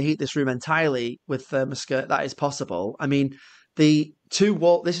you were going to heat this room entirely with ThermaSkirt, that is possible. I mean, the two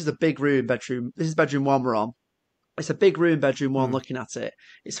wall. This is a big room bedroom. This is bedroom one we're on. It's a big room bedroom one. Looking at it,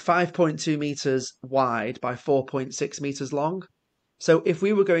 it's 5.2 meters wide by 4.6 meters long. So if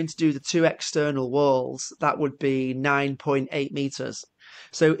we were going to do the two external walls, that would be 9.8 meters.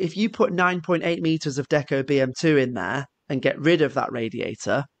 So if you put 9.8 meters of Deco BM2 in there and get rid of that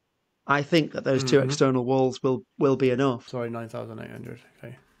radiator, I think that those two external walls will be enough. Sorry, 9,800.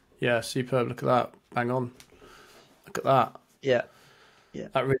 Okay. Yeah, superb. Look at that. Bang on. Look at that. Yeah.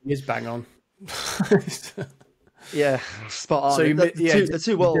 That really is bang on. Yeah, spot on. So the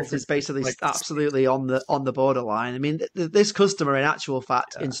two walls is basically absolutely on the borderline. I mean, this customer, in actual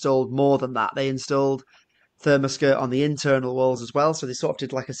fact, installed more than that. They installed ThermaSkirt on the internal walls as well, so they sort of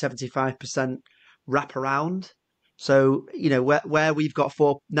did like a 75% wraparound. So you know where we've got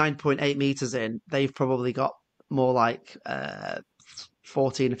 9.8 meters in, they've probably got more like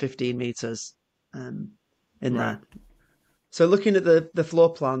 14 or 15 meters in there. So looking at the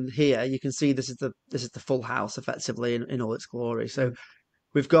floor plan here, you can see this is the full house effectively in all its glory. So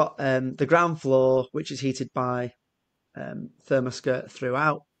we've got the ground floor, which is heated by ThermaSkirt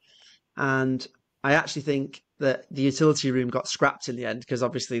throughout, and I actually think that the utility room got scrapped in the end because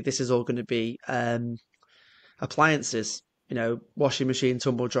obviously this is all going to be appliances, you know, washing machine,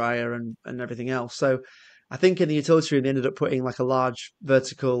 tumble dryer, and everything else. So I think in the utility room they ended up putting like a large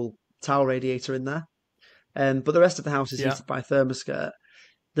vertical towel radiator in there. But the rest of the house is heated by ThermaSkirt.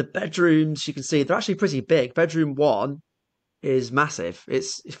 The bedrooms, you can see, they're actually pretty big. Bedroom 1 is massive.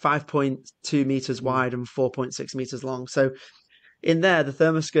 It's 5.2 meters wide and 4.6 meters long. So in there, the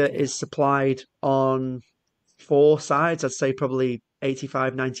ThermaSkirt is supplied on 4 sides. I'd say probably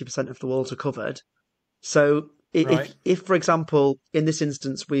 85-90% of the walls are covered. So if, for example, in this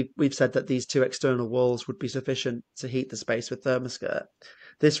instance, we've said that these two external walls would be sufficient to heat the space with ThermaSkirt,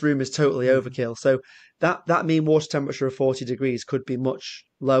 this room is totally overkill. So that mean water temperature of 40 degrees could be much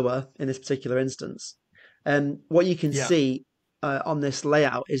lower in this particular instance. And what you can see on this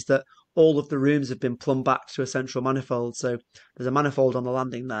layout is that all of the rooms have been plumbed back to a central manifold. So there's a manifold on the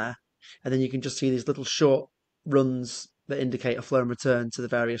landing there, and then you can just see these little short runs that indicate a flow and return to the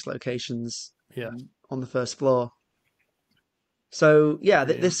various locations on the first floor. So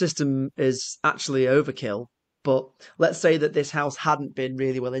this system is actually overkill. But let's say that this house hadn't been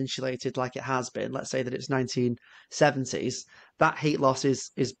really well insulated like it has been. Let's say that it's 1970s. That heat loss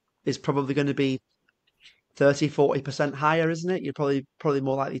is probably going to be 30-40% higher, isn't it? You're probably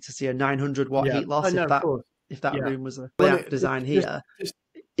more likely to see a 900 watt heat loss if that room was a layout design here.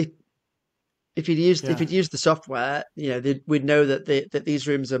 If you'd used the software, you know, we'd know that these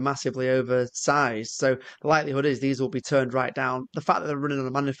rooms are massively oversized. So the likelihood is these will be turned right down. The fact that they're running on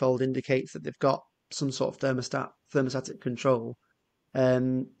a manifold indicates that they've got some sort of thermostatic control,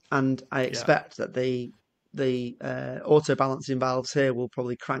 and I expect that the auto balancing valves here will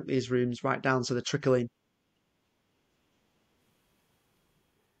probably crank these rooms right down so they're trickling.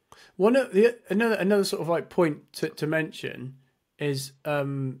 Another sort of like point to mention is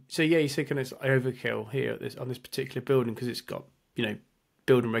so yeah, you say kind of overkill here on this particular building because it's got, you know,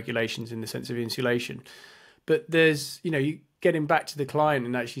 building regulations in the sense of insulation. But there's, you know, you getting back to the client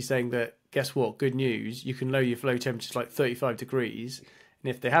and actually saying that, guess what? Good news, you can lower your flow temperatures like 35 degrees.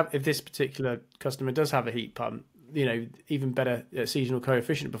 And if this particular customer does have a heat pump, you know, even better seasonal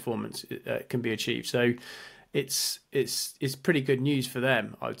coefficient performance can be achieved. So it's pretty good news for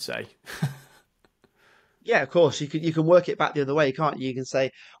them, I would say. Yeah, of course. You can work it back the other way, can't you? You can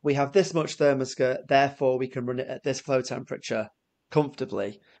say we have this much ThermaSkirt, therefore we can run it at this flow temperature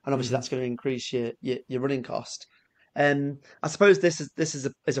comfortably, and obviously Hmm. that's going to increase your running cost. I suppose this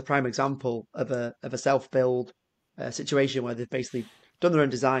is a prime example of a self build situation where they've basically done their own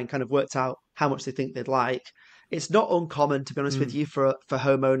design, kind of worked out how much they think they'd like. It's not uncommon, to be honest with Mm. you, for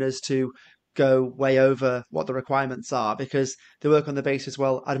homeowners to go way over what the requirements are because they work on the basis,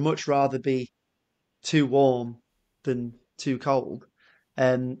 well, I'd much rather be too warm than too cold.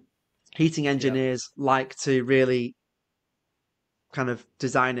 Um, Heating Yeah. engineers like to really kind of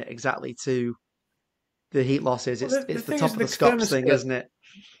design it exactly to the heat losses. Well, the It's the thing top is, of the the Scops thing, thermostat, isn't it?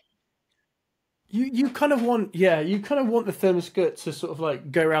 you kind of want, yeah, you kind of want the thermostat to sort of like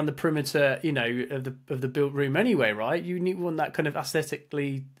go around the perimeter, you know, of the built room anyway, right? You want that kind of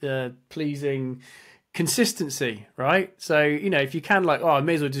aesthetically pleasing consistency, right? So, you know, if you can, like, oh, I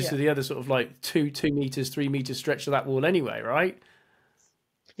may as well just Yeah. do the other sort of like 2 meters, 3 meters stretch of that wall anyway, right?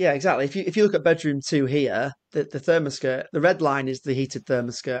 Yeah, exactly. If you look at bedroom two here, the thermostat, the red line is the heated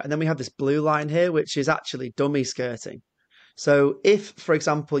thermostat, and then we have this blue line here, which is actually dummy skirting. So if, for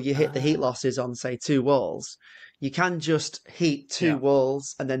example, you hit the heat Ah, losses on, say, two walls, you can just heat two yeah.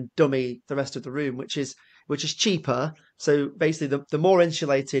 walls and then dummy the rest of the room, which is cheaper. So basically, the more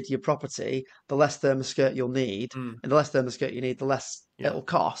insulated your property, the less thermostat you'll need, Mm, and the less thermostat you need, the less yeah. it'll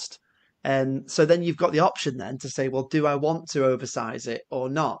cost. And so then you've got the option then to say, well, do I want to oversize it or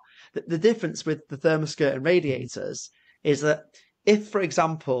not? The difference with the thermostat and Mhm. radiators is that if, for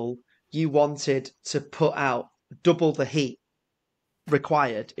example, you wanted to put out double the heat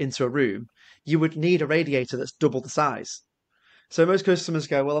required into a room, you would need a radiator that's double the size. So most customers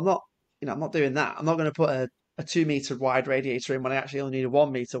go, well, I'm not doing that. I'm not going to put a 2 meter wide radiator in when I actually only need a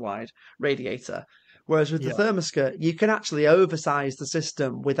 1 meter wide radiator. Whereas with the Yeah. thermostat, you can actually oversize the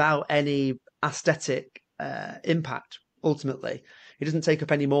system without any aesthetic impact. Ultimately, it doesn't take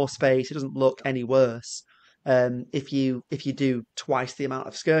up any more space. It doesn't look any worse. If you do twice the amount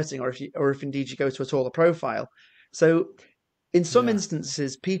of skirting, or if indeed you go to a taller profile. So in some Yeah.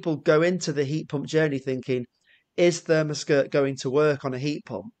 instances, people go into the heat pump journey thinking, is ThermaSkirt going to work on a heat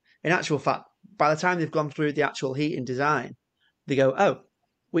pump? In actual fact, by the time they've gone through the actual heating design, they go, oh,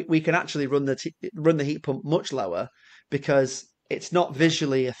 we can actually run the heat pump much lower because it's not Yeah.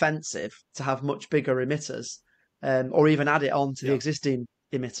 visually offensive to have much bigger emitters, or even add it on to the Yeah. existing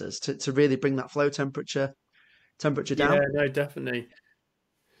emitters to really bring that flow temperature Yeah. down. No, definitely.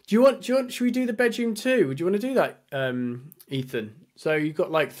 Should we do the bedroom too? Would you want to do that, Ethan? So you've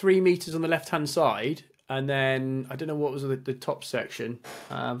got like 3 meters on the left hand side, and then I don't know what was the top section.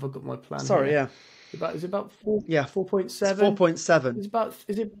 I've got my plan Sorry, here. yeah, Is it about yeah, four point it's seven? 4.7.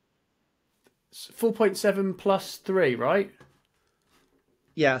 Is it 4.7 plus three, right?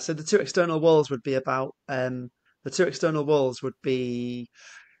 Yeah, so the two external walls would be 7.7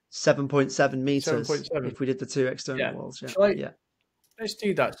 Seven meters point seven. if we did the two external Yeah. walls. Yeah, Shall I? yeah, Let's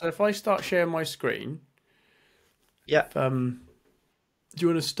do that. So if I start sharing my screen, yeah. if do you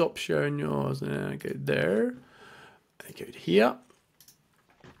want to stop sharing yours? And I go there. I go here.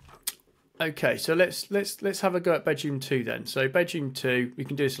 Okay, so let's have a go at bedroom two then. So bedroom two, we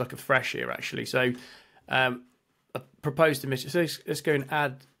can do this like a fresh here actually. So I proposed emission. So let's go and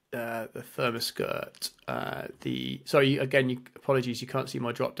add the ThermaSkirt. Apologies, you can't see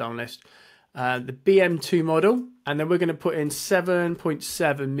my drop down list. The BM2 model, and then we're going to put in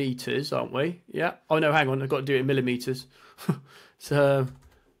 7.7 meters, aren't we? Yeah. Oh no, hang on, I've got to do it in millimeters. So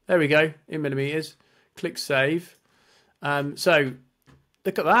there we go, in millimeters. Click save. So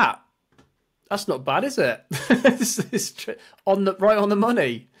look at that. That's not bad, is it? Right on the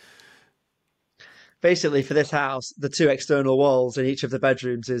money. Basically, for this house, the two external walls in each of the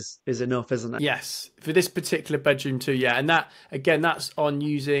bedrooms is enough, isn't it? Yes, for this particular bedroom too, yeah. And that, again, that's on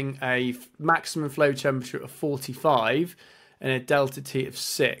using a maximum flow temperature of 45 and a delta T of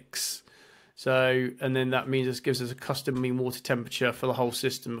 6. So, and then that means this gives us a custom mean water temperature for the whole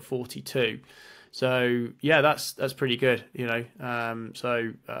system of 42. So, yeah, that's pretty good, you know.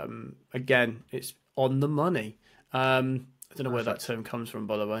 Again, it's on the money. I don't know where that Perfect. term comes from,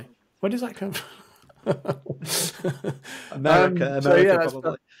 by the way. Where does that come from? America, So yeah, America,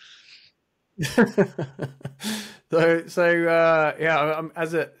 probably. Yeah,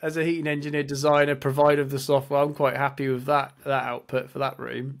 as a heating engineer, designer, provider of the software, I'm quite happy with that output for that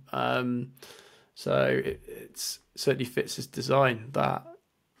room. So it certainly fits his design. That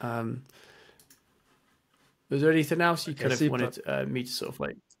was there anything else you kind of wanted me to sort of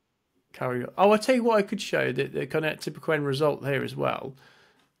like carry on? Oh, I'll tell you what I could show the kind of typical end result here as well.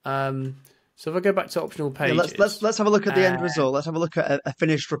 So if I go back to optional pages, let's have a look at the end result. Let's have a look at a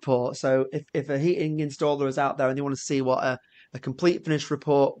finished report. So if a heating installer is out there and they want to see what a complete finished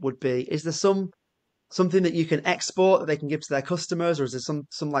report would be, is there something that you can export that they can give to their customers, or is there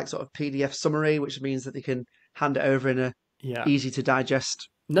some like sort of PDF summary, which means that they can hand it over in a easy to digest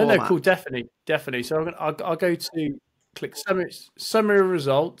format? No, cool, definitely. So I'll go to click summary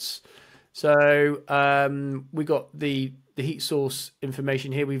results. So we got the heat source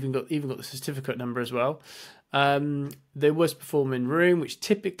information here. We've even got the certificate number as well. The worst performing room, which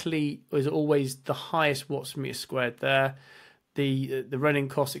typically is always the highest watts per meter squared there. The running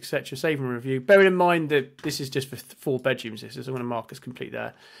costs, etc. Saving review. Bearing in mind that this is just for 4 bedrooms. This is I'm going to mark as complete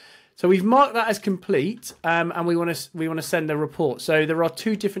there. So we've marked that as complete, and we want to send a report. So there are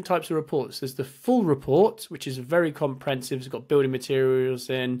 2 different types of reports. There's the full report, which is very comprehensive. It's got building materials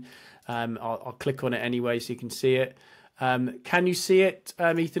in. I'll click on it anyway so you can see it. Can you see it,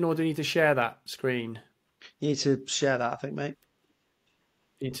 Ethan, or do you need to share that screen? You need to share that, I think, mate.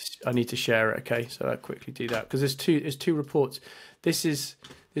 I need to share it. Okay, so I'll quickly do that because there's two reports. This is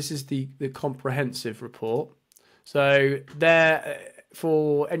the comprehensive report. So there,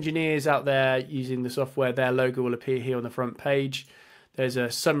 for engineers out there using the software, their logo will appear here on the front page. There's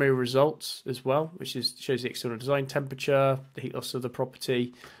a summary results as well, which shows the external design temperature, the heat loss of the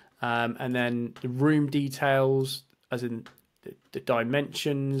property, and then the room details, as in the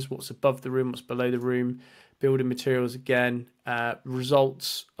dimensions, what's above the room, what's below the room, building materials again,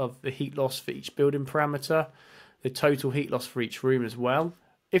 results of the heat loss for each building parameter, the total heat loss for each room as well.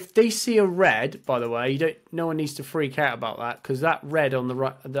 If they see a red, by the way, no one needs to freak out about that, because that red on the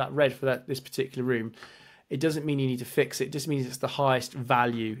right, that red for this particular room, it doesn't mean you need to fix it. It just means it's the highest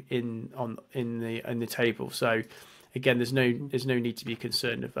value in the table. So again, there's no need to be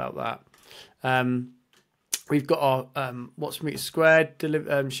concerned about that. We've got our watts per meter squared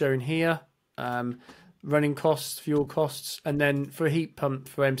shown here. Running costs, fuel costs, and then for a heat pump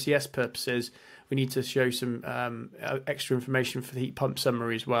for MCS purposes, we need to show some extra information for the heat pump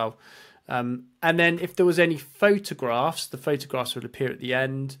summary as well. And then if there was any photographs, the photographs would appear at the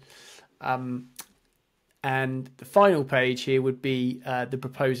end. And the final page here would be the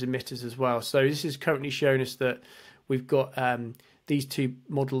proposed emitters as well. So this is currently showing us that we've got these 2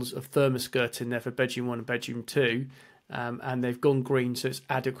 models of ThermaSkirt in there for bedroom 1 and bedroom 2. And they've gone green, so it's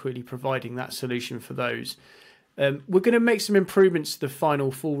adequately providing that solution for those. We're going to make some improvements to the final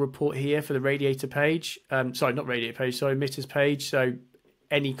full report here for the radiator page. Sorry, not radiator page, sorry, emitters page. So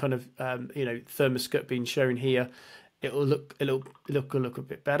any kind of ThermaSkirt being shown here, it'll look a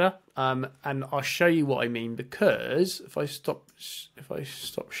bit better. And I'll show you what I mean, because if I stop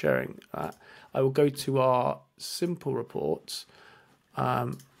sharing that, I will go to our simple reports. Go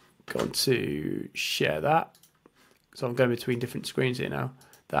on to share that. So I'm going between different screens here now.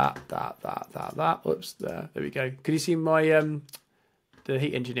 That. Whoops, there we go. Can you see my the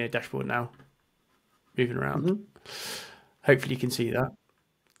heat engineer dashboard now? Moving around. Mm-hmm. Hopefully you can see that.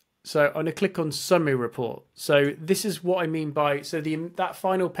 So I'm going to click on summary report. So this is what I mean by that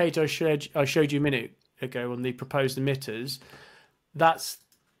final page I showed you a minute ago on the proposed emitters. That's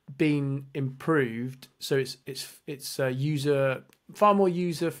been improved, so it's far more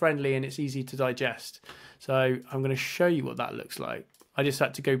user friendly and it's easy to digest. So I'm going to show you what that looks like. I just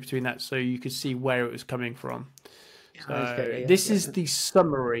had to go between that so you could see where it was coming from. So this is the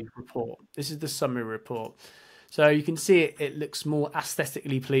summary report. This is the summary report. So you can see it looks more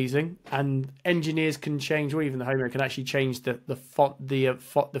aesthetically pleasing, and engineers can change, or even the homeowner can actually change the font, I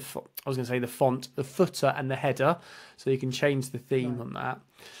was going to say the font, the footer and the header. So you can change the theme on that.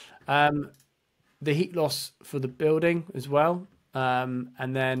 The heat loss for the building as well.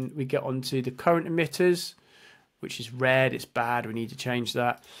 And then we get onto the current emitters, which is red, it's bad, we need to change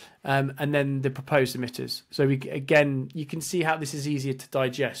that. And then the proposed emitters. So you can see how this is easier to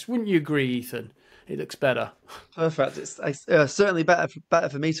digest. Wouldn't you agree, Ethan? It looks better. Perfect. It's certainly better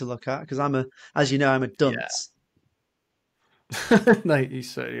for me to look at, because as you know, I'm a dunce. Yeah. No, you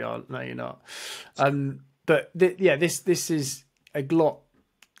certainly are. No, you're not. But this is a lot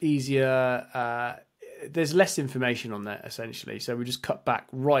easier. There's less information on there essentially, so we just cut back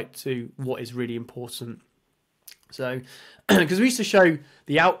right to what is really important. So, because we used to show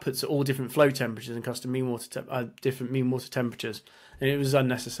the outputs at all different flow temperatures and custom different mean water temperatures, and it was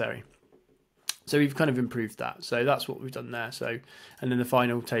unnecessary. So we've kind of improved that. So that's what we've done there. So, and then the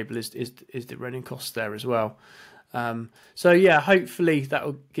final table is the running costs there as well. So yeah, hopefully that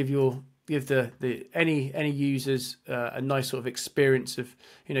will give the any users a nice sort of experience of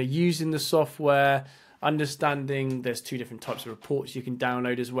using the software, understanding there's two different types of reports you can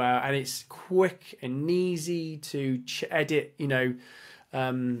download as well, and it's quick and easy to edit.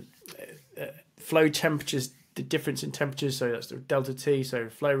 Flow temperatures, the difference in temperatures. So that's the delta T. So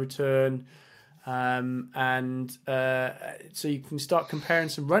flow return. And so you can start comparing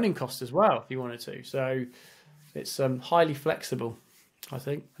some running costs as well if you wanted to. So it's highly flexible, I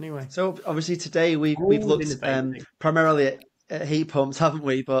think. Anyway, so obviously today we've looked primarily at heat pumps, haven't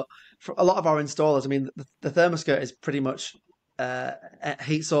we? But for a lot of our installers, I mean, the ThermaSkirt is pretty much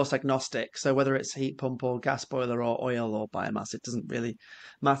heat source agnostic. So whether it's heat pump or gas boiler or oil or biomass, it doesn't really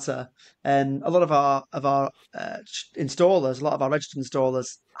matter. And a lot of our installers, a lot of our registered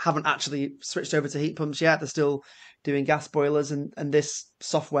installers, haven't actually switched over to heat pumps yet. They're still doing gas boilers, and this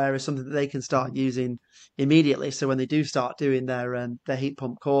software is something that they can start using immediately. So when they do start doing their heat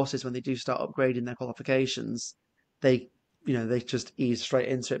pump courses, when they do start upgrading their qualifications, they they just ease straight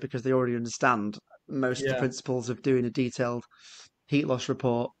into it because they already understand most of the principles of doing a detailed heat loss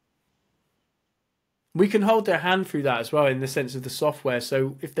report. We can hold their hand through that as well in the sense of the software.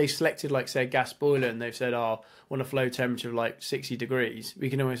 So if they selected, like, say, a gas boiler and they've said, "Oh, I want a flow temperature of like 60 degrees," we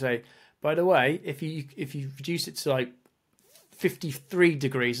can always say, "By the way, if you reduce it to like 53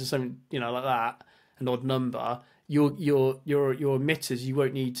 degrees or something, like that, an odd number, your emitters, you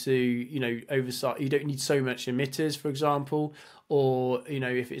won't need to oversight. You don't need so much emitters, for example, or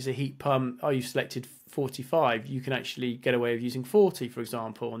if it's a heat pump, you've selected 45, you can actually get away with using 40, for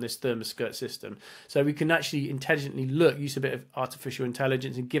example, on this ThermaSkirt system." So we can actually intelligently use a bit of artificial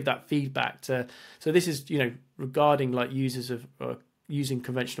intelligence and give that feedback to. So this is regarding like users of using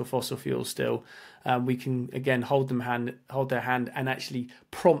conventional fossil fuels still. We can again hold their hand and actually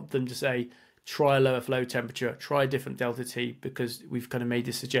prompt them to say, try a lower flow temperature, try a different delta T, because we've kind of made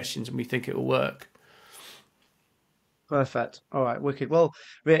the suggestions and we think it will work. Perfect. All right, wicked. Well,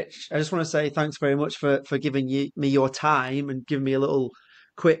 Rich, I just want to say thanks very much for giving me your time and giving me a little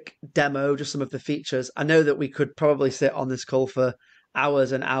quick demo, just some of the features. I know that we could probably sit on this call for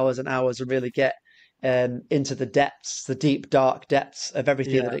hours and hours and hours and really get into the depths, the deep, dark depths of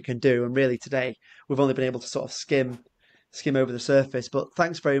everything that it can do. And really today, we've only been able to sort of skim over the surface. But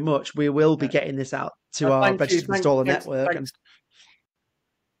thanks very much. We will be getting this out to our registered installer network.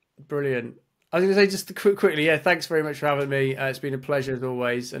 Brilliant. I was going to say just quickly, thanks very much for having me. It's been a pleasure as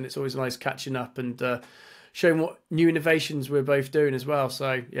always, and it's always nice catching up and showing what new innovations we're both doing as well.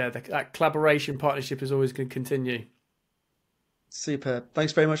 So that collaboration partnership is always going to continue. Super.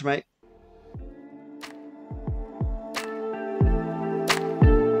 Thanks very much, mate.